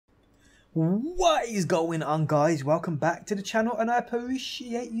What is going on, guys? Welcome back to the channel and I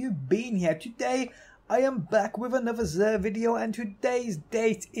appreciate you being here. Today I am back with another Xurs video, and today's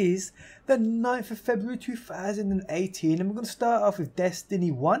date is the 9th of February 2018, and we're going to start off with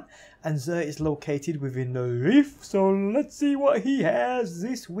Destiny 1, and Xurs is located within the reef, so let's see what he has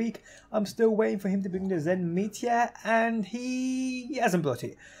this week. I'm still waiting for him to bring the Zen Meteor and he hasn't brought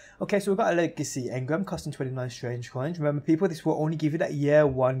it. Okay, so we've got a Legacy Engram costing 29 strange coins. Remember people, this will only give you that year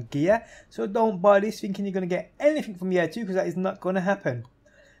 1 gear, so don't buy this thinking you're going to get anything from year 2, because that is not going to happen.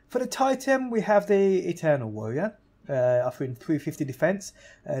 For the Titan, we have the Eternal Warrior, offering 350 defense,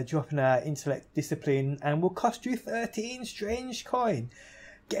 dropping our intellect discipline, and will cost you 13 strange coin.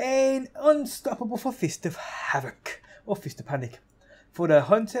 Gain unstoppable for Fist of Havoc, or Fist of Panic. For the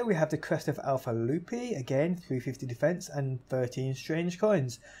Hunter, we have the Crest of Alpha Lupi, again 350 defense and 13 strange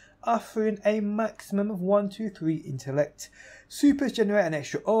coins, offering a maximum of 1, 2, 3 intellect. Supers generate an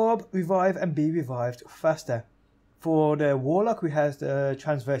extra orb, revive and be revived faster. For the Warlock, we have the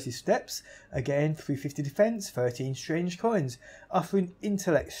Transversive Steps, again 350 defense, 13 strange coins, offering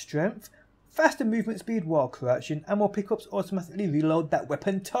intellect strength, faster movement speed while crouching, and more pickups automatically reload that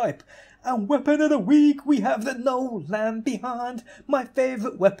weapon type. And weapon of the week, we have the No Land Behind, my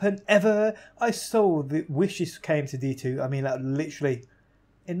favourite weapon ever. I so wish this came to D2. I mean, like, literally,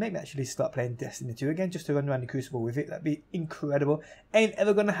 it'd make me actually start playing Destiny 2 again, just to run around the Crucible with it. That'd be incredible. Ain't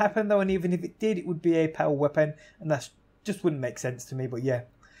ever going to happen though, and even if it did, it would be a power weapon, and that just wouldn't make sense to me, but yeah.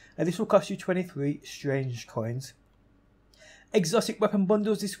 This will cost you 23 strange coins. Exotic weapon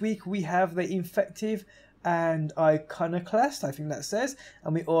bundles this week, we have the Infective and Iconoclast, I think that says,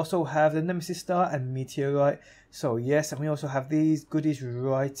 and we also have the Nemesis Star and Meteorite. So yes, and we also have these goodies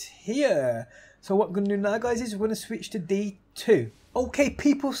right here. So what we're going to do now, guys, is we're going to switch to D2. Okay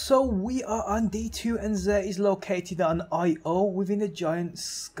people, so we are on D2 and Xurs is located on IO within the Giant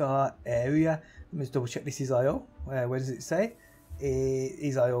Scar area. Let me just double check this is IO. Where does it say? It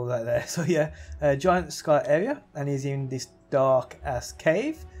is IO right there. So yeah, Giant Scar area, and he's in this dark ass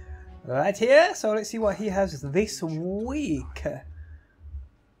cave right here. So let's see what he has this week.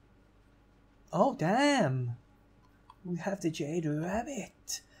 Oh damn, we have the Jade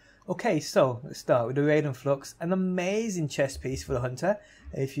Rabbit. Okay, so let's start with the Raiden Flux, an amazing chest piece for the Hunter.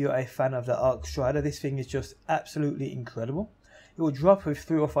 If you're a fan of the Arc Strider, this thing is just absolutely incredible. It will drop with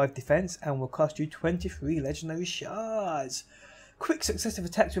 3 or 5 defense and will cost you 23 legendary shards. Quick successive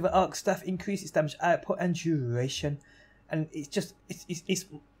attacks with an Arc Staff increase its damage output and duration. And it's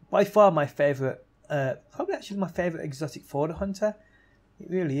by far my favourite, probably actually my favourite exotic for the Hunter. It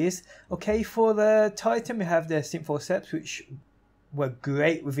really is. Okay, for the Titan we have the Symphoseps, which were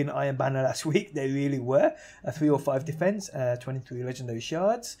great within Iron Banner last week. They really were. 3 or 5 defense, 23 legendary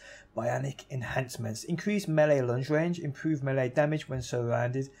shards, bionic enhancements, increased melee lunge range, improved melee damage when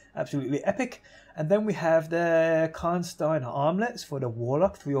surrounded, absolutely epic. And then we have the Karnstein armlets for the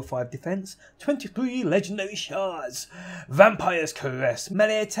Warlock, 3 or 5 defense, 23 legendary shards, Vampire's Caress,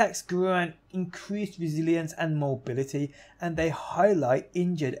 melee attacks grant increased resilience and mobility, and they highlight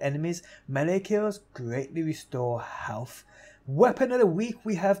injured enemies. Melee kills greatly restore health. Weapon of the week,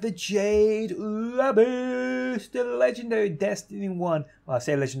 we have the Jade Rabbit, the legendary Destiny 1. Well, I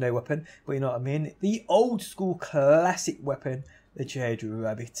say legendary weapon, but you know what I mean. The old school classic weapon, the Jade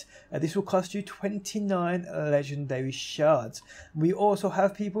Rabbit. This will cost you 29 legendary shards. We also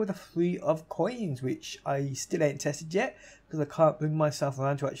have people with a 3 of coins, which I still ain't tested yet, because I can't bring myself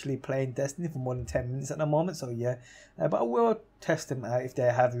around to actually playing Destiny for more than 10 minutes at the moment, so yeah. But I will test them out if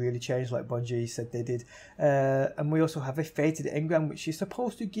they have really changed like Bungie said they did. And we also have a Fated Engram, which is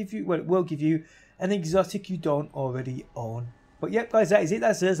supposed to give you, well, it will give you an exotic you don't already own. But yep guys, that is it.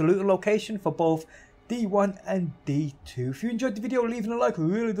 That's a little location for both D1 and D2. If you enjoyed the video, leaving a like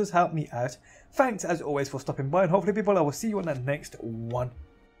really does help me out. Thanks as always for stopping by, and hopefully people, I will see you on the next one.